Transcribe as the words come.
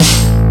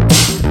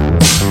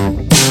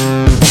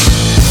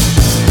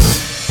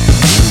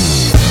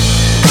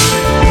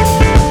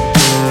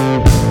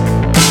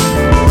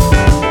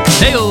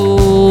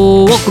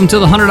Welcome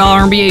to the $100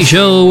 MBA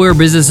show, where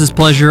business is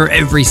pleasure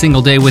every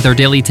single day with our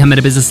daily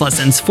 10-minute business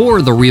lessons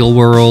for the real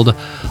world.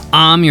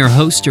 I'm your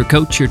host, your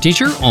coach, your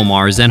teacher,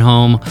 Omar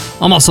Zenhom.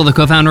 I'm also the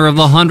co-founder of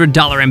the $100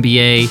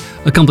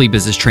 MBA, a complete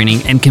business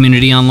training and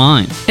community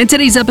online. And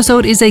today's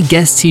episode is a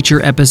guest teacher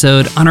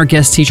episode. On our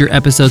guest teacher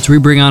episodes, we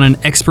bring on an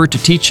expert to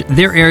teach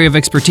their area of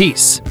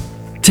expertise.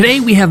 Today,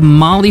 we have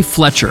Molly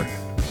Fletcher,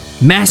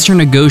 master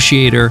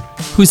negotiator,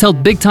 who's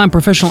helped big-time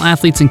professional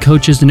athletes and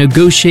coaches to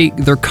negotiate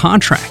their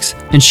contracts.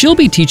 And she'll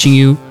be teaching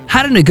you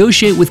how to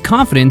negotiate with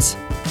confidence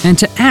and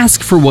to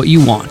ask for what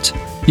you want.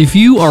 If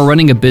you are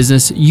running a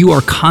business, you are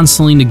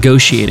constantly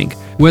negotiating.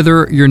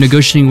 Whether you're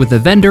negotiating with a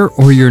vendor,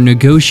 or you're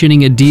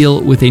negotiating a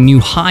deal with a new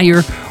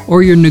hire,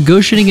 or you're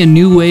negotiating a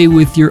new way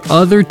with your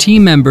other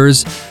team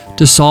members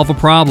to solve a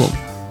problem.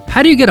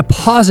 How do you get a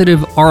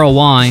positive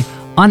ROI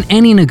on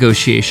any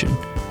negotiation?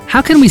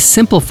 How can we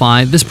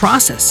simplify this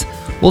process?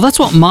 Well, that's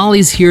what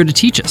Molly's here to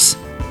teach us.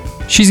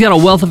 She's got a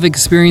wealth of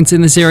experience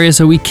in this area,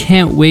 so we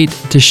can't wait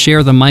to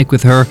share the mic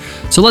with her.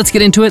 So let's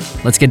get into it.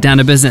 Let's get down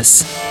to business.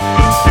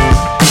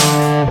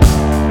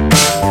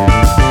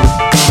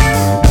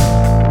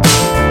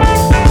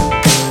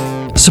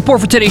 Support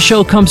for today's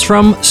show comes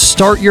from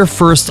Start Your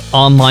First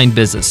Online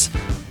Business,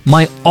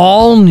 my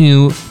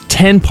all-new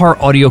 10-part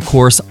audio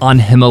course on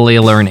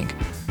Himalaya Learning.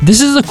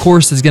 This is a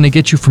course that's going to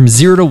get you from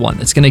 0 to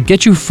 1. It's going to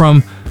get you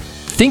from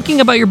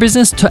thinking about your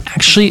business to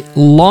actually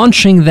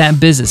launching that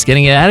business,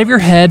 getting it out of your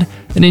head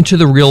and into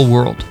the real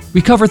world.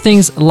 We cover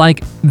things like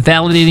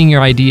validating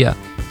your idea,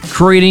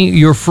 creating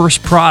your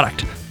first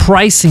product,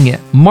 pricing it,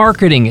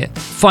 marketing it,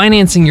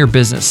 financing your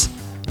business,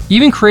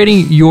 even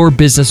creating your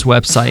business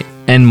website,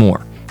 and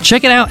more.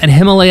 Check it out at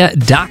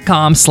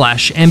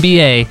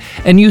Himalaya.com/MBA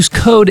and use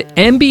code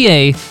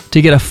MBA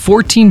to get a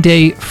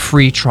 14-day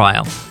free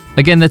trial.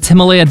 Again, that's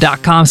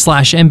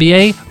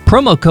Himalaya.com/MBA,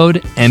 promo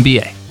code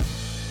MBA.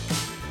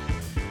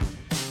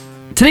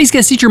 Today's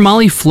guest teacher,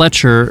 Molly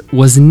Fletcher,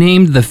 was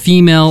named the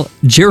female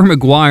Jerry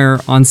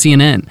Maguire on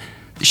CNN.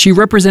 She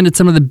represented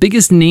some of the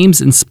biggest names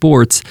in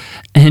sports,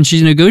 and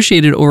she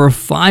negotiated over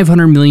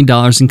 $500 million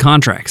in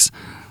contracts.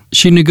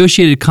 She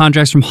negotiated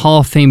contracts from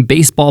Hall of Fame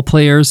baseball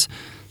players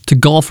to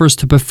golfers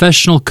to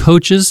professional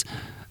coaches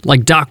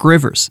like Doc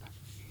Rivers.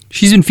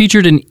 She's been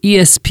featured in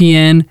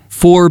ESPN,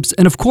 Forbes,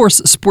 and of course,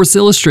 Sports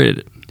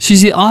Illustrated.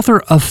 She's the author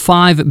of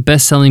 5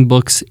 best-selling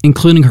books,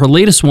 including her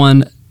latest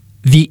one,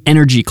 The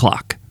Energy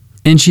Clock.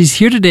 And she's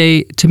here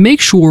today to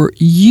make sure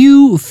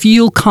you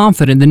feel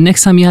confident the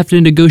next time you have to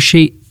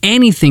negotiate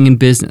anything in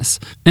business.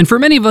 And for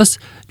many of us,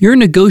 you're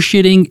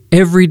negotiating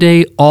every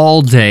day,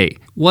 all day.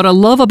 What I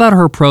love about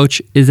her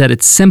approach is that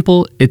it's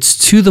simple, it's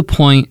to the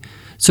point,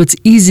 so it's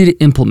easy to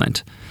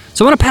implement.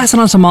 So I want to pass it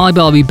on to Molly,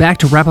 but I'll be back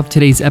to wrap up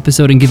today's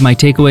episode and give my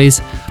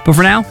takeaways. But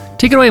for now,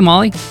 take it away,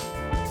 Molly.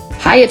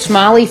 Hi, it's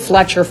Molly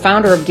Fletcher,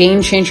 founder of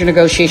Game Changer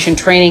Negotiation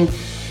Training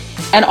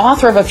and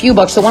author of a few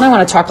books. The one I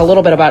want to talk a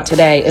little bit about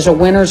today is A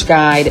Winner's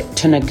Guide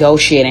to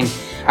Negotiating.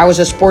 I was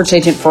a sports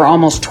agent for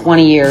almost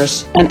 20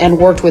 years and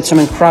worked with some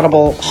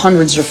incredible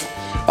hundreds of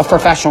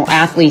professional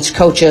athletes,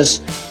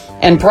 coaches,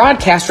 and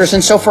broadcasters.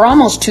 And so for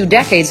almost 2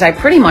 decades, I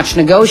pretty much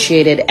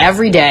negotiated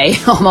every day,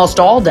 almost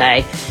all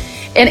day,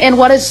 in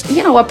what is,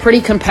 a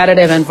pretty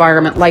competitive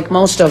environment like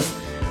most of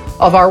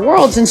our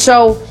worlds. And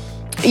so,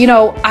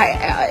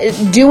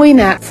 doing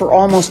that for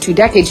almost 2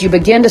 decades, you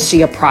begin to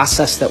see a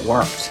process that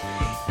works.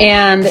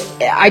 And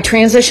I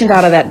transitioned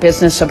out of that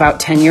business about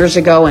 10 years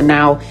ago and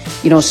now,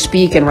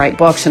 speak and write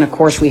books. And of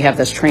course, we have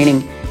this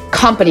training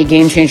company,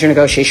 Game Changer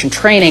Negotiation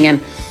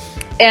Training.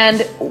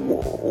 And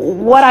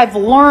what I've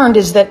learned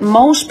is that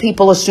most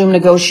people assume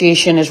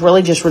negotiation is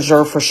really just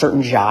reserved for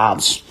certain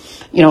jobs,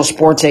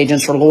 sports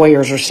agents or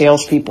lawyers or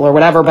salespeople or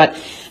whatever. But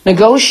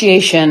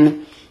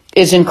negotiation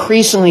is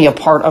increasingly a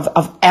part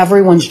of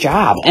everyone's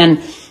job.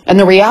 And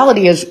the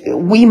reality is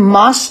we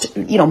must,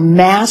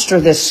 master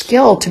this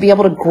skill to be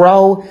able to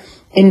grow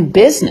in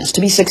business,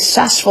 to be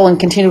successful and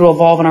continue to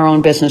evolve in our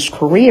own business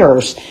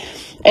careers.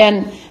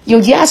 And,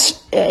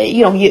 yes,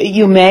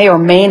 you may or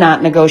may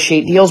not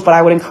negotiate deals, but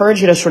I would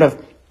encourage you to sort of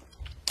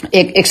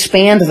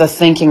expand the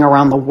thinking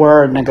around the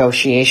word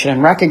negotiation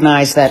and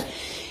recognize that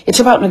it's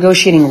about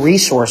negotiating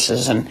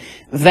resources and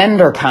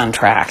vendor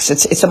contracts.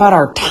 It's about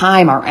our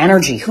time, our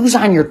energy, who's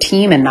on your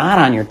team and not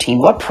on your team,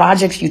 what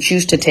projects you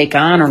choose to take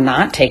on or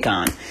not take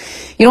on.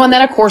 And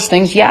then of course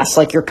things, yes,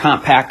 like your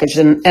comp package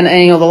and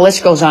the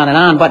list goes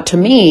on. But to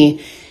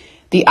me,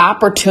 the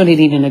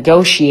opportunity to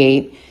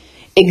negotiate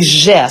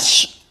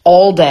exists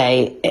all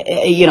day.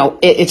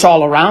 It's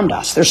all around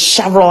us. There's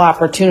several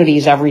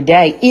opportunities every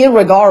day,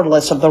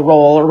 irregardless of the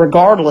role or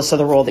regardless of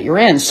the role that you're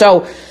in.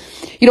 So,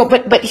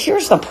 but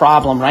here's the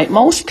problem, right?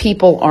 Most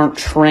people aren't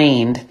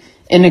trained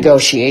in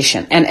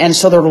negotiation. And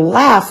so they're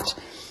left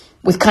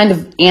with kind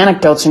of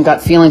anecdotes and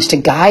gut feelings to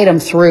guide them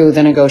through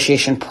the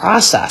negotiation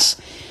process.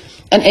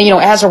 And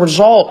as a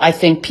result, I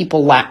think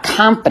people lack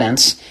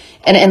confidence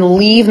and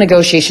leave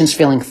negotiations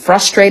feeling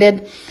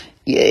frustrated,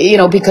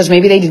 because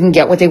maybe they didn't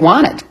get what they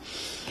wanted.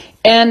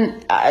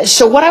 And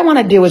so what I want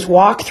to do is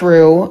walk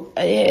through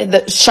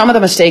some of the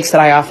mistakes that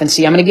I often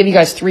see. I'm going to give you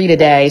guys 3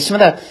 today, some of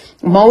the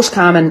most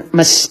common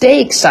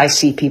mistakes I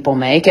see people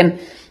make, and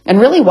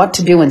really what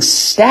to do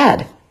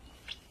instead.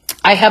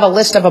 I have a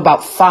list of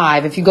about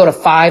 5. If you go to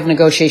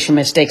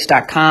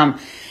 5negotiationmistakes.com,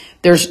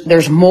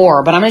 there's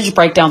more, but I'm going to just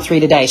break down 3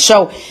 today.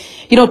 So,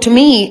 to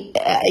me,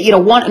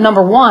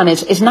 number one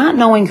is not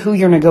knowing who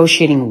you're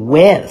negotiating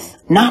with.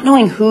 Not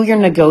knowing who you're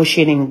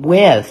negotiating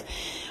with.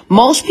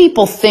 Most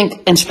people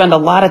think and spend a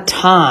lot of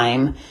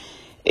time,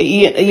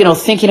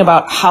 thinking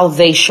about how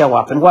they show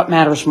up and what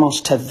matters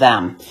most to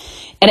them.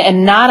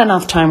 And not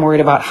enough time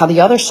worried about how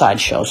the other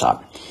side shows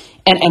up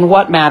and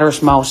what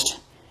matters most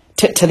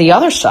to the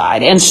other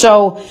side. And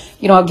so,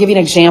 I'll give you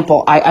an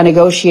example. I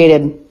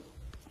negotiated,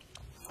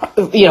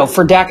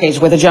 for decades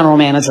with a general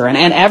manager.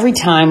 And every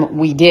time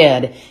we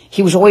did,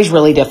 he was always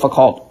really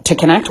difficult to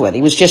connect with.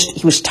 He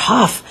was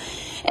tough.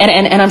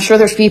 And I'm sure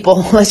there's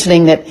people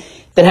listening that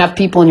have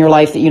people in your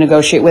life that you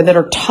negotiate with that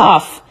are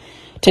tough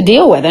to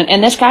deal with.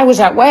 And this guy was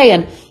that way.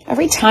 And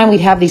every time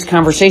we'd have these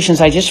conversations,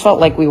 I just felt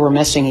like we were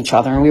missing each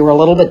other and we were a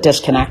little bit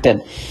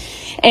disconnected.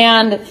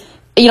 And,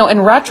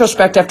 in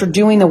retrospect, after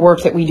doing the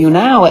work that we do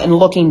now and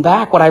looking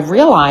back, what I've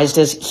realized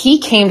is he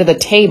came to the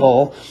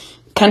table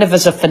kind of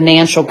as a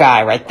financial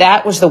guy, right?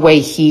 That was the way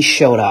he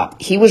showed up.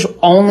 He was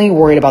only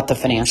worried about the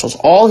financials.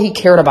 All he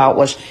cared about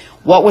was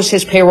what was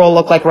his payroll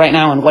look like right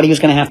now and what he was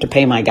going to have to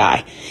pay my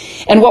guy.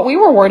 And what we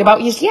were worried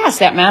about is, yes,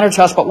 that mattered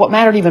to us, but what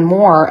mattered even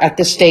more at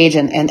this stage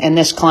in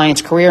this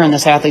client's career and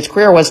this athlete's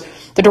career was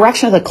the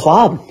direction of the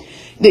club.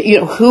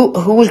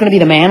 Who was going to be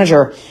the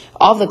manager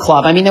of the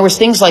club. I mean, there was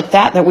things like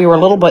that we were a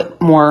little bit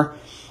more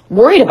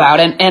worried about.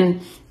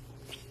 And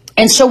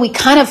so we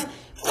kind of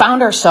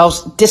found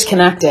ourselves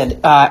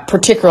disconnected,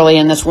 particularly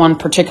in this one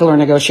particular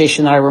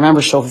negotiation that I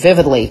remember so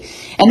vividly.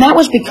 And that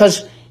was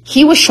because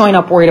he was showing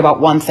up worried about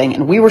one thing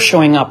and we were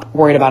showing up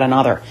worried about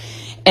another.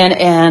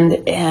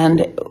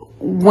 And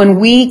when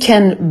we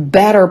can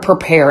better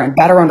prepare and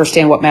better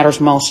understand what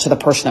matters most to the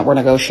person that we're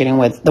negotiating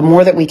with, the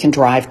more that we can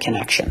drive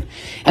connection.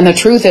 And the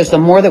truth is, the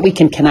more that we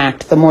can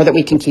connect, the more that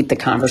we can keep the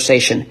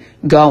conversation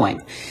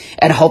going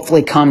and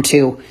hopefully come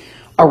to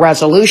a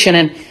resolution.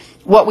 And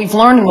what we've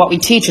learned and what we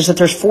teach is that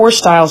there's 4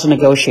 styles of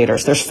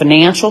negotiators. There's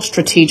financial,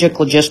 strategic,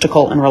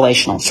 logistical, and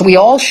relational. So we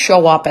all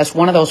show up as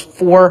one of those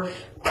 4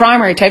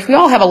 primary types. We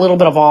all have a little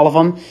bit of all of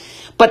them.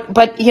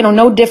 But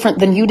no different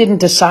than you didn't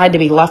decide to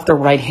be left or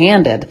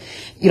right-handed.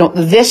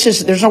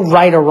 There's no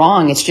right or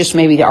wrong. It's just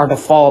maybe our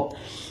default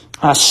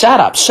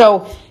setup.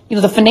 So,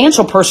 the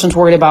financial person's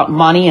worried about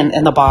money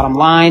and the bottom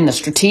line. The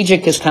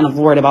strategic is kind of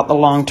worried about the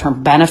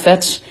long-term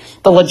benefits.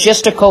 The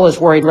logistical is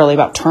worried really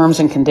about terms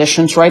and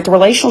conditions, right? The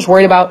relational is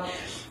worried about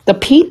the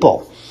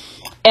people.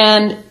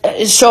 And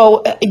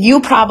so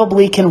you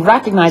probably can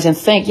recognize and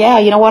think, yeah,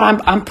 you know what?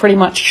 I'm pretty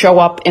much show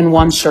up in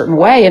one certain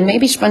way, and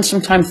maybe spend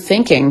some time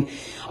thinking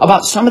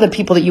about some of the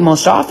people that you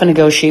most often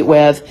negotiate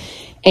with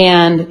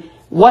and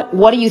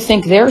what do you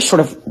think their sort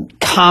of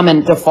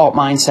common default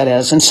mindset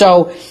is. And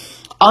so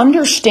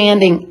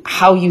understanding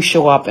how you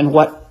show up and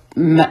what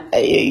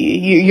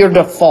your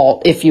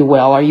default, if you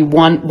will, are you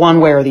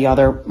one way or the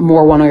other,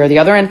 more one way or the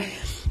other, and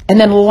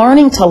then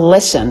learning to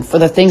listen for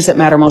the things that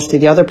matter most to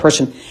the other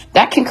person,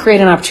 that can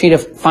create an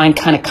opportunity to find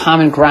kind of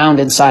common ground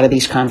inside of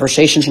these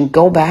conversations and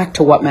go back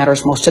to what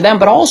matters most to them,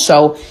 but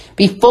also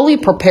be fully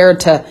prepared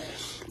to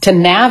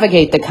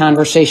navigate the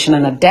conversation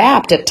and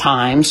adapt at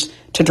times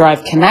to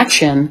drive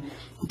connection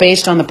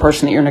based on the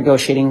person that you're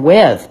negotiating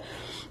with.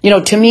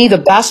 To me, the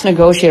best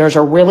negotiators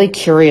are really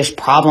curious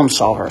problem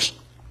solvers.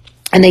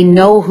 And they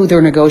know who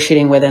they're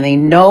negotiating with and they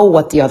know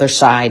what the other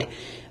side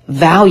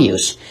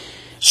values.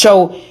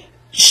 So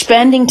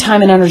spending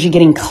time and energy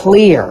getting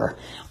clear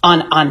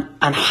on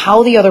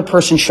how the other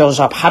person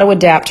shows up, how to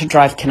adapt to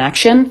drive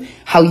connection,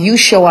 how you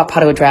show up, how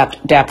to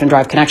adapt and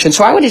drive connection.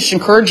 So I would just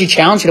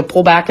challenge you to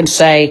pull back and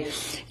say,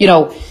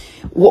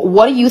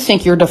 what do you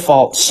think your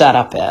default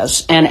setup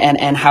is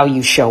and how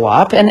you show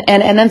up? And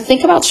then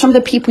think about some of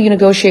the people you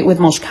negotiate with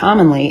most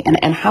commonly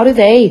and how do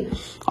they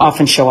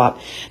often show up?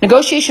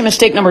 Negotiation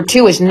mistake number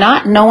 2 is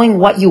not knowing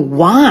what you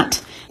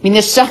want. I mean,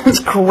 this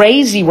sounds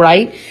crazy,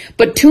 right?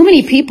 But too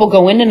many people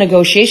go into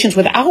negotiations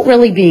without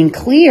really being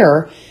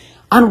clear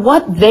on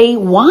what they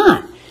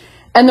want.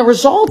 And the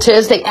result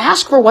is they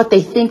ask for what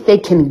they think they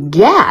can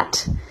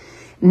get,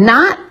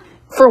 not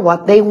for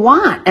what they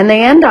want. And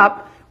they end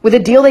up with a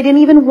deal they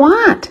didn't even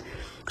want.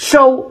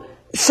 So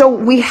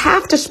we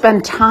have to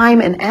spend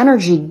time and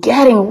energy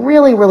getting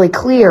really, really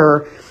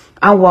clear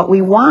on what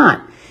we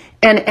want.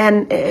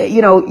 And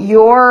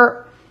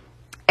your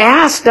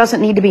ask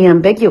doesn't need to be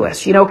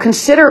ambiguous.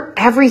 Consider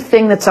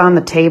everything that's on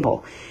the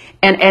table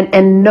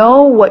and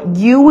know what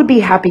you would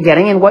be happy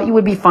getting and what you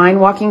would be fine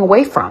walking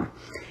away from.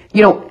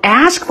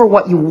 Ask for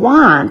what you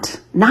want,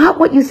 not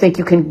what you think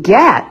you can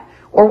get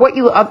or what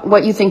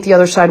you think the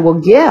other side will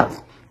give.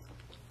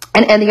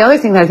 And the other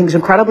thing that I think is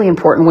incredibly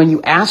important when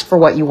you ask for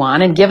what you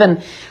want, and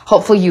given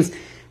hopefully you've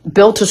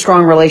built a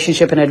strong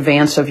relationship in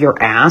advance of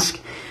your ask,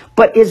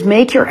 but is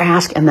make your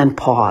ask and then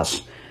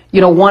pause.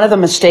 One of the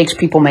mistakes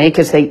people make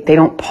is they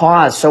don't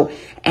pause. So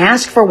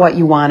ask for what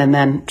you want and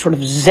then sort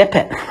of zip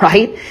it,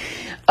 right?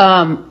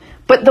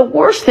 But the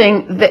worst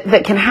thing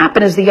that can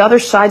happen is the other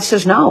side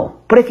says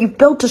no. But if you've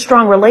built a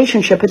strong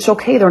relationship, it's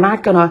okay. They're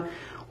not going to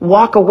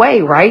walk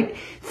away, right?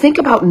 Think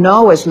about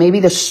no as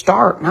maybe the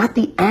start, not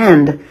the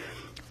end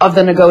of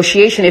the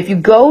negotiation. If you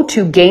go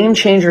to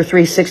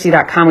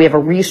GameChanger360.com, we have a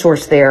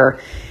resource there,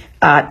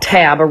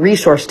 a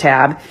resource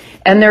tab,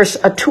 and there's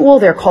a tool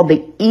there called the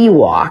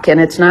EWOC, and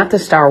it's not the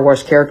Star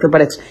Wars character,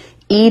 but it's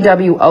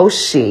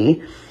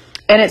EWOC,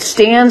 and it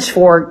stands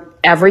for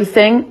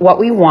everything, what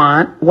we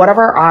want, what are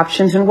our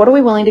options, and what are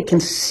we willing to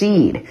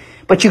concede.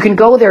 But you can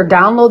go there,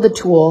 download the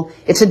tool.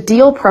 It's a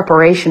deal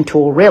preparation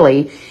tool,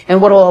 really, and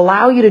what it'll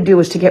allow you to do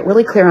is to get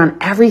really clear on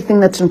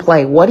everything that's in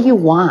play. What do you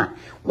want?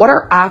 What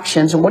are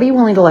options, and what are you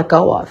willing to let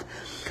go of?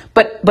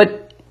 But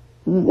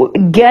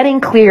getting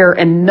clear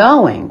and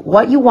knowing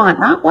what you want,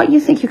 not what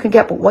you think you can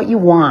get, but what you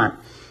want,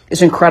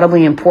 is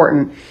incredibly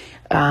important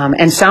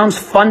and sounds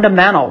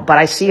fundamental, but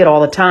I see it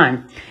all the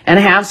time and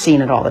have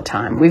seen it all the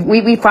time.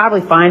 We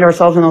probably find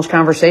ourselves in those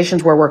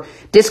conversations where we're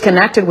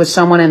disconnected with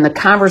someone and the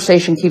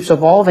conversation keeps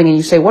evolving and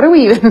you say, what are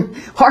we even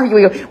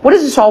arguing? What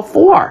is this all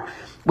for?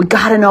 We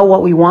got to know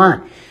what we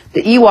want.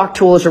 The EWOC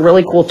tool is a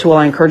really cool tool.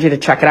 I encourage you to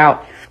check it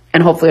out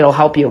and hopefully it'll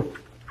help you.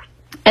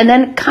 And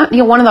then,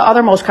 one of the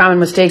other most common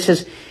mistakes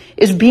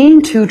is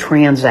being too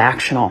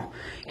transactional.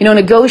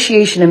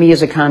 Negotiation to me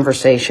is a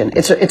conversation.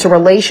 It's a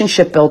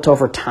relationship built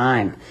over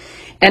time.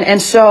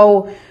 And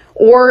so,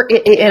 or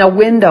in a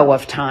window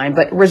of time,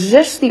 but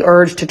resist the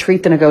urge to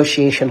treat the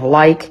negotiation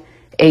like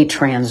a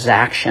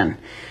transaction.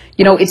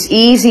 It's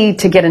easy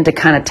to get into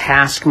kind of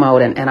task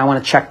mode and I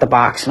want to check the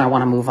box and I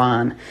want to move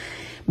on.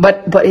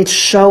 But it's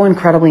so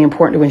incredibly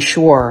important to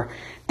ensure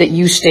that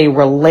you stay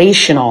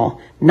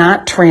relational,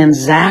 not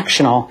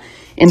transactional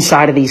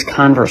inside of these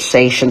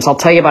conversations. I'll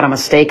tell you about a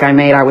mistake I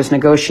made. I was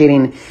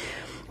negotiating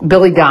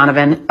Billy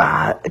Donovan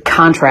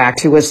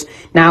contract, who was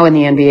now in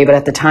the NBA, but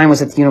at the time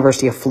was at the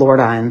University of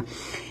Florida.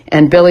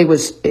 And Billy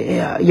was,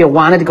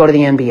 wanted to go to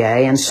the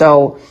NBA. And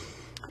so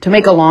to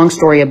make a long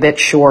story a bit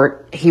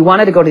short, he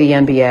wanted to go to the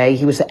NBA.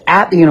 He was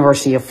at the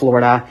University of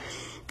Florida.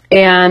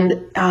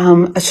 And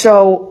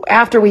so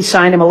after we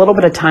signed him, a little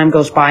bit of time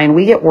goes by and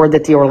we get word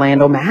that the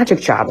Orlando Magic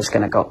job is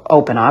going to go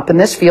open up. And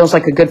this feels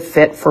like a good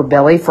fit for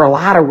Billy for a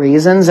lot of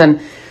reasons. And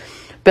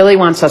Billy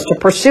wants us to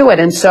pursue it.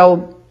 And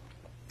so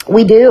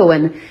we do,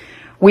 and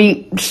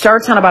we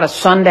starts on about a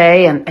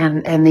Sunday,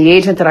 and the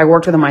agent that I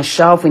worked with and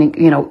myself,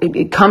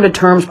 we come to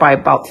terms by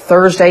about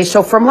Thursday.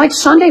 So from like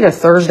Sunday to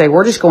Thursday,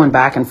 we're just going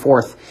back and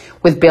forth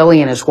with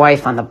Billy and his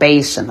wife on the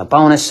base and the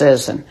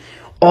bonuses and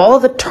all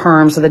of the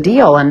terms of the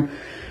deal, and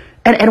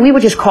we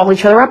would just call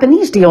each other up. And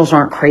these deals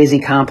aren't crazy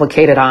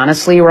complicated,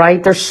 honestly,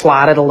 right? They're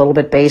slotted a little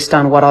bit based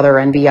on what other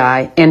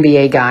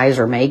NBA guys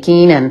are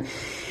making, and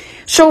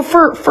so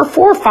for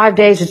 4 or 5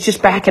 days, it's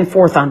just back and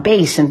forth on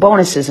base and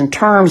bonuses and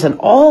terms and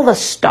all the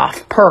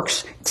stuff,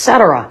 perks,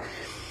 etc.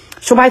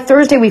 So by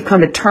Thursday, we've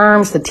come to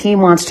terms. The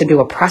team wants to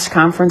do a press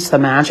conference, the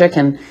Magic,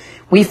 and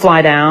we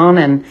fly down,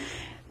 and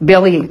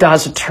Billy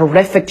does a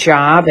terrific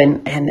job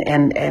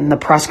and the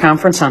press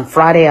conference on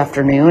Friday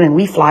afternoon, and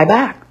we fly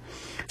back.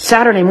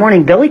 Saturday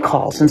morning, Billy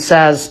calls and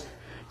says,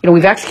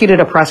 we've executed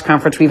a press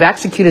conference. We've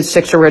executed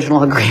 6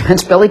 original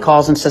agreements. Billy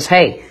calls and says,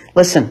 hey,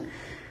 listen,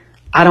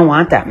 I don't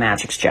want that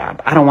Magic's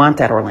job. I don't want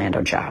that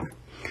Orlando job.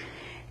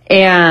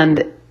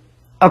 And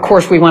of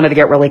course, we wanted to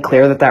get really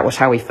clear that that was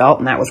how he felt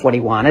and that was what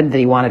he wanted, that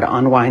he wanted to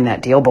unwind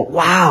that deal. But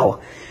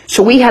wow.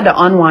 So we had to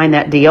unwind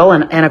that deal.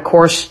 And of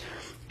course,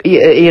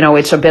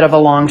 it's a bit of a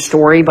long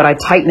story, but I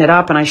tighten it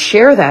up and I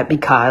share that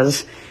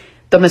because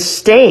the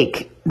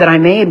mistake that I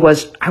made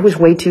was I was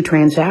way too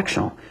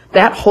transactional.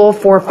 That whole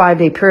 4 or 5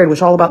 day period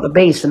was all about the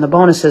base and the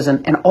bonuses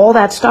and all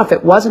that stuff.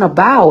 It wasn't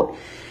about,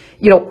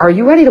 are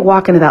you ready to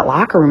walk into that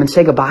locker room and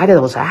say goodbye to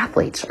those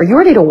athletes? Are you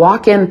ready to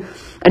walk in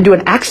and do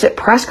an exit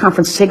press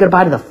conference and say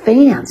goodbye to the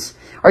fans?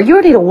 Are you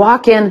ready to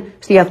walk in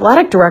to the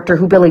athletic director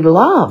who Billy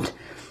loved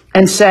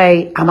and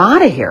say, I'm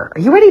out of here? Are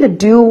you ready to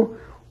do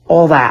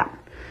all that?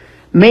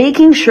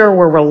 Making sure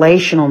we're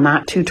relational,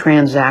 not too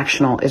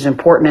transactional, is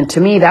important. And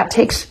to me, that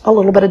takes a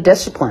little bit of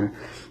discipline.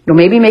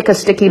 Maybe make a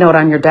sticky note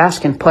on your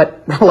desk and put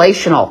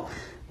relational,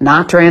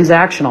 not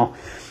transactional.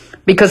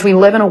 Because we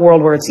live in a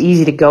world where it's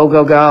easy to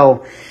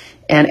go.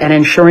 And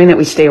ensuring that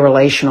we stay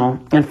relational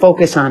and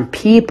focus on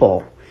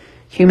people,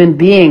 human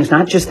beings,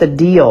 not just the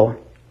deal,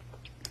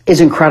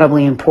 is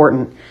incredibly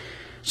important.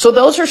 So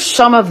those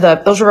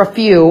are a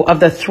few of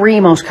the 3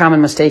 most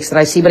common mistakes that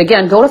I see. But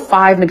again, go to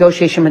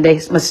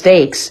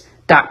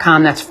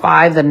 5negotiationmistakes.com. That's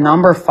 5, the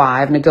number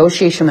 5,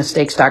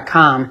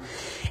 negotiationmistakes.com.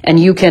 And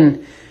you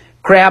can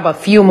grab a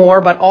few more,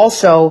 but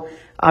also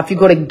if you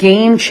go to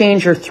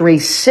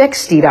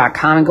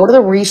GameChanger360.com and go to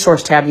the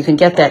resource tab, you can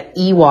get that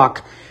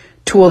EWOC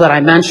tool that I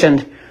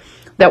mentioned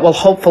that will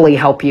hopefully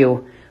help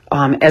you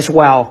as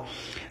well.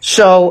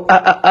 So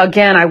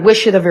again, I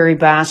wish you the very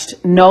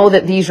best. Know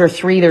that these are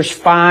 3, there's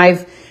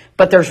 5,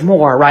 but there's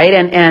more, right?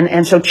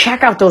 And so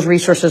check out those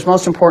resources,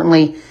 most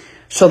importantly,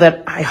 so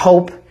that I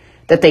hope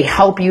that they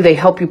help you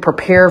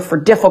prepare for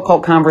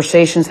difficult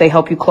conversations, they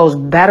help you close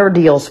better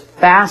deals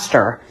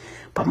faster,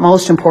 but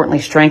most importantly,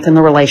 strengthen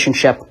the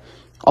relationship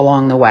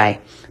along the way.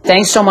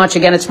 Thanks so much.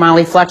 Again, it's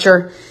Molly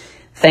Fletcher.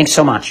 Thanks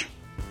so much.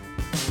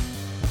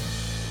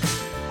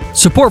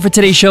 Support for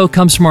today's show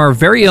comes from our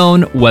very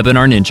own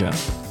Webinar Ninja.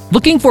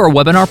 Looking for a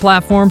webinar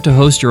platform to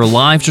host your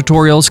live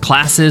tutorials,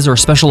 classes, or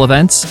special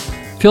events?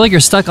 Feel like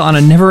you're stuck on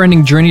a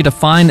never-ending journey to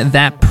find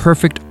that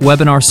perfect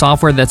webinar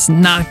software that's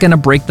not going to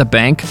break the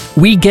bank?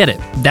 We get it.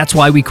 That's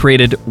why we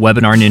created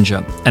Webinar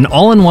Ninja, an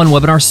all-in-one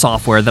webinar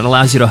software that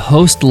allows you to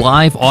host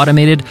live,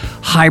 automated,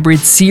 hybrid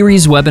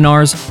series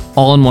webinars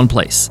all in one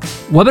place.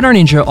 Webinar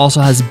Ninja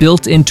also has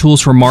built-in tools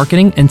for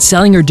marketing and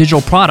selling your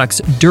digital products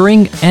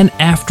during and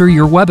after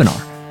your webinar.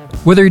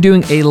 Whether you're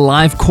doing a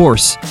live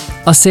course,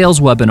 a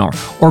sales webinar,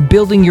 or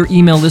building your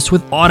email list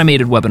with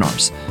automated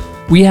webinars,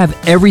 we have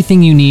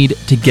everything you need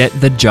to get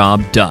the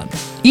job done.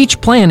 Each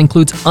plan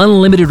includes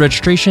unlimited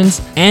registrations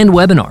and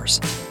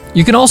webinars.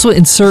 You can also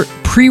insert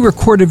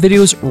pre-recorded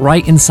videos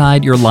right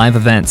inside your live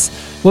events.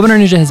 Webinar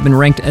Ninja has been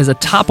ranked as a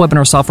top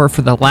webinar software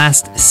for the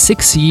last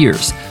 6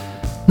 years.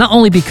 Not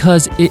only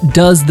because it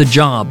does the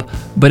job,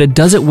 but it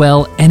does it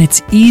well and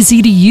it's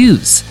easy to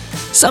use.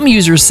 Some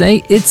users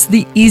say it's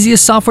the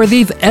easiest software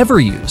they've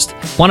ever used.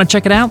 Want to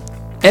check it out?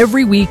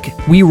 Every week,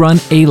 we run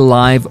a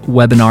live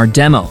webinar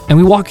demo, and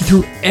we walk you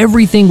through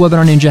everything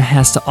Webinar Ninja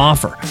has to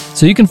offer,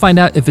 so you can find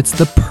out if it's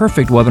the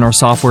perfect webinar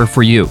software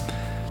for you.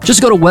 Just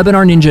go to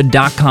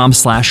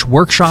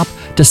webinarninja.com/workshop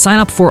to sign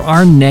up for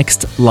our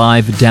next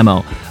live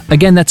demo.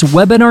 Again, that's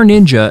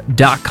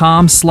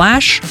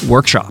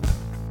webinarninja.com/workshop.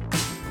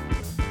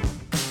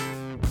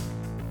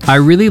 I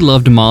really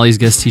loved Molly's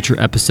guest teacher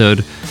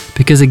episode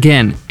because,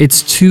 again,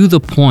 it's to the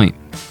point.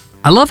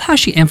 I love how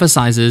she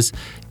emphasizes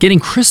getting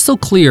crystal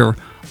clear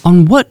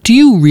on what do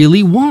you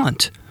really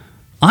want.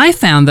 I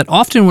found that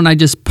often when I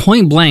just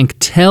point blank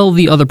tell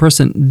the other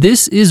person,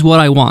 this is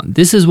what I want,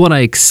 this is what I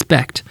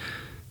expect,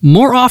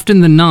 more often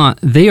than not,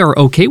 they are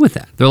okay with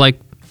that. They're like,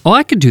 oh,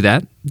 I could do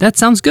that. That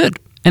sounds good.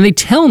 And they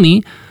tell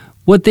me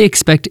what they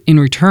expect in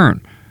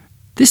return.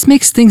 This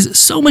makes things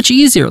so much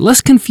easier,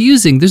 less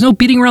confusing. There's no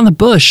beating around the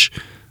bush.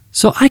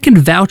 So I can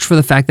vouch for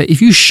the fact that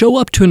if you show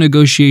up to a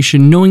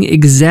negotiation knowing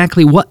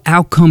exactly what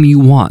outcome you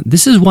want,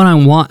 this is what I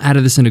want out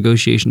of this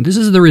negotiation, this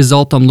is the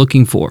result I'm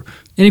looking for,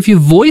 and if you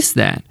voice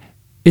that,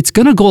 it's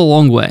going to go a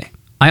long way.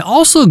 I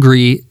also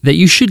agree that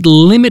you should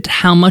limit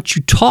how much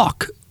you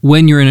talk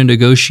when you're in a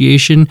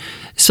negotiation,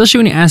 especially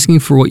when you're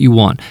asking for what you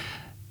want.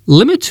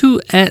 Limit to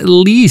at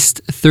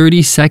least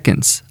 30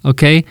 seconds,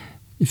 okay?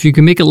 If you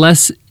can make it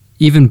less,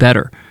 even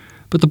better.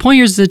 But the point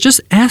here is that just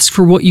ask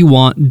for what you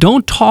want.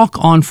 Don't talk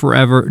on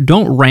forever.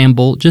 Don't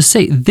ramble. Just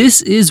say,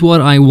 this is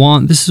what I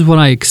want. This is what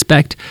I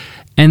expect.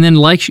 And then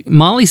like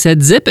Molly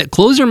said, zip it.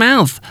 Close your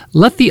mouth.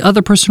 Let the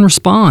other person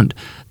respond.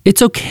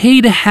 It's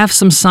okay to have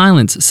some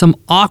silence, some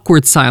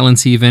awkward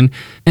silence even.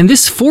 And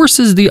this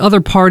forces the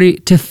other party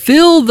to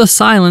fill the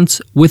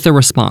silence with a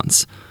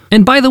response.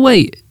 And by the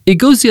way, it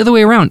goes the other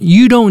way around.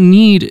 You don't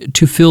need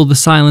to fill the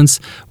silence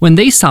when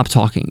they stop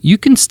talking. You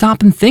can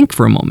stop and think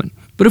for a moment.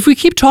 But if we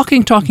keep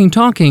talking,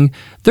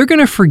 they're going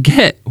to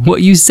forget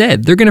what you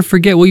said. They're going to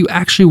forget what you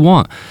actually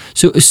want.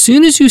 So as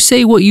soon as you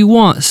say what you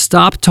want,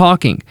 stop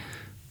talking.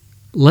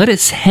 Let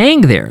it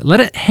hang there. Let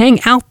it hang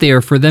out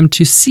there for them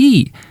to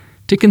see,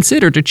 to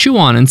consider, to chew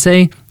on and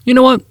say, you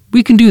know what,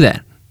 we can do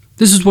that.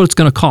 This is what it's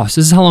going to cost.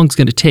 This is how long it's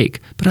going to take.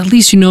 But at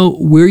least you know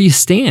where you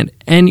stand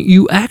and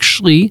you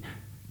actually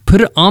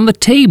put it on the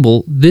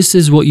table. This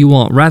is what you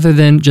want rather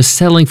than just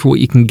settling for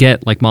what you can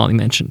get, like Molly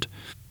mentioned.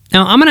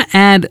 Now, I'm going to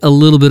add a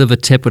little bit of a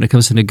tip when it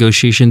comes to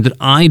negotiation that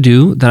I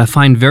do that I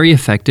find very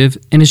effective,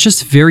 and it's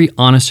just very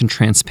honest and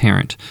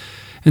transparent.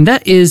 And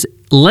that is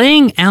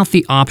laying out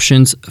the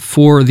options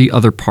for the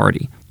other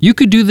party. You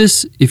could do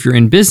this if you're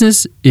in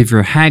business, if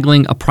you're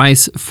haggling a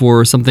price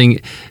for something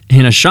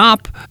in a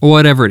shop, or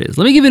whatever it is.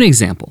 Let me give you an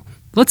example.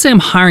 Let's say I'm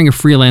hiring a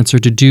freelancer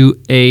to do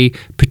a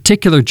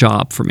particular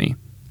job for me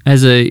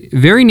as a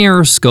very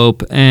narrow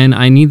scope, and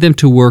I need them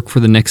to work for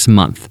the next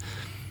month.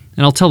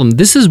 And I'll tell them,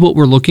 this is what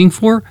we're looking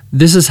for.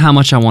 This is how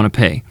much I want to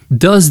pay.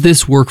 Does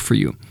this work for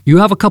you? You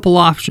have a couple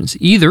options.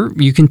 Either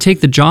you can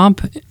take the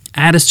job,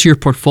 add us to your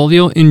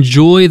portfolio,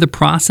 enjoy the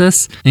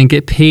process, and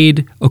get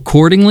paid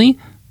accordingly.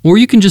 Or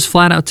you can just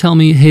flat out tell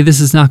me, hey, this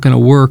is not going to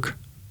work.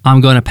 I'm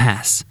going to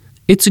pass.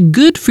 It's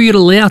good for you to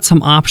lay out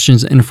some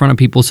options in front of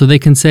people so they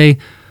can say,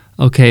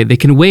 okay, they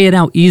can weigh it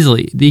out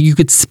easily. You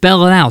could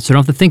spell it out so they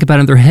don't have to think about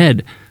it in their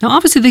head. Now,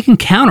 obviously, they can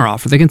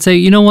counteroffer. They can say,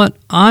 you know what,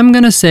 I'm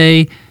going to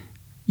say,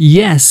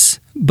 yes,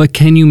 but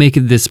can you make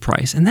it this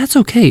price? And that's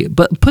okay,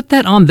 but put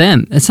that on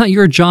them. It's not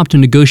your job to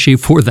negotiate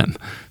for them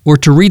or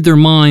to read their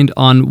mind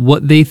on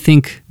what they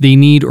think they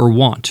need or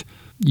want.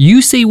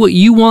 You say what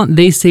you want,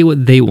 they say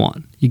what they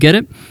want. You get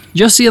it?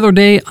 Just the other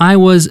day, I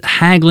was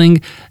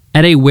haggling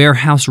at a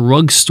warehouse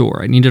rug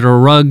store. I needed a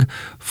rug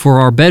for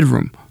our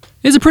bedroom.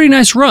 It's a pretty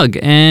nice rug,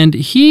 and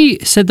he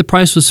said the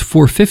price was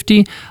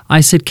 $450.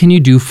 I said, can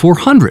you do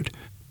 $400?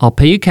 I'll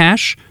pay you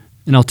cash.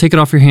 and I'll take it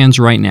off your hands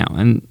right now.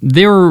 And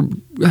they were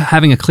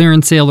having a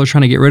clearance sale. They're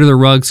trying to get rid of their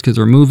rugs because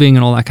they're moving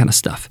and all that kind of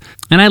stuff.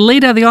 And I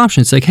laid out the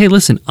option. It's like, hey,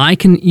 listen, I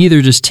can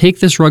either just take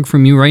this rug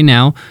from you right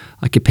now.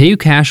 I could pay you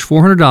cash,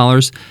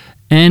 $400,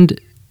 and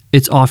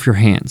it's off your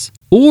hands.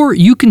 Or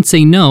you can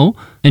say no,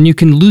 and you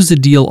can lose the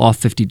deal off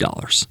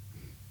 $50.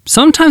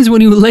 Sometimes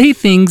when you lay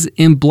things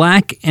in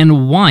black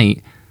and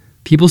white,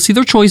 people see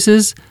their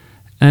choices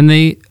and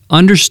they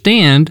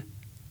understand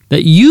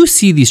that you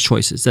see these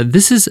choices, that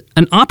this is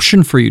an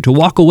option for you to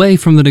walk away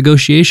from the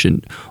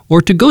negotiation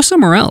or to go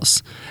somewhere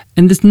else.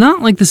 And it's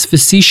not like this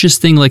facetious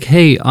thing like,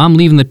 hey, I'm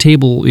leaving the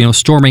table,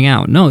 storming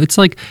out. No, it's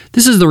like,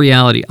 this is the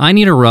reality. I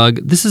need a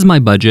rug. This is my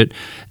budget.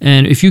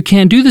 And if you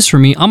can't do this for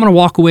me, I'm going to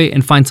walk away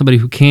and find somebody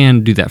who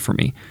can do that for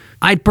me.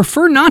 I'd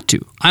prefer not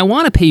to. I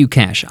want to pay you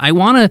cash. I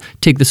want to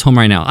take this home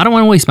right now. I don't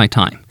want to waste my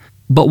time.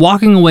 But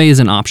walking away is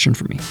an option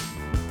for me.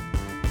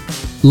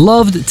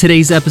 Loved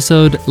today's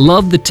episode.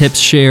 Loved the tips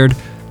shared.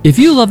 If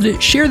you loved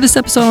it, share this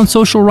episode on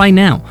social right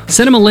now.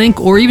 Send them a link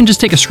or even just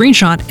take a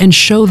screenshot and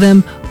show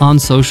them on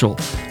social.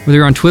 Whether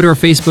you're on Twitter or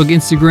Facebook,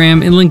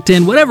 Instagram, and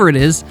LinkedIn, whatever it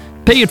is,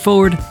 pay it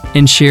forward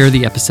and share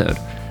the episode.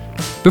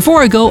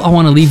 Before I go, I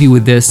want to leave you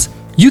with this.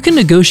 You can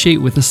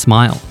negotiate with a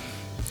smile.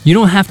 You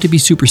don't have to be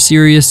super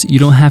serious. You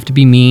don't have to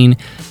be mean.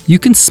 You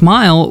can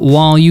smile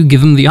while you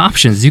give them the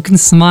options. You can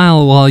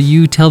smile while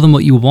you tell them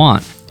what you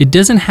want. It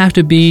doesn't have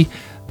to be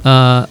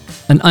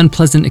an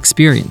unpleasant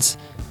experience.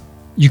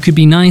 You could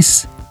be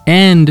nice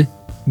and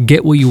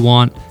get what you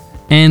want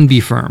and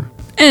be firm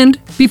and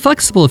be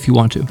flexible if you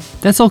want to.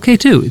 That's okay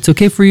too. It's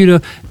okay for you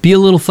to be a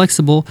little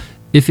flexible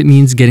if it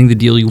means getting the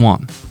deal you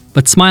want.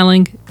 But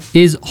smiling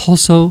is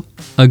also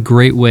a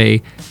great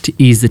way to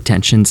ease the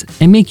tensions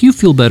and make you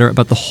feel better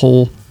about the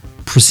whole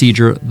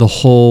procedure, the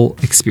whole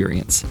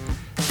experience.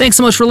 Thanks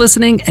so much for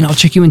listening, and I'll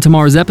check you in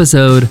tomorrow's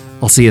episode.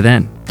 I'll see you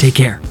then. Take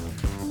care.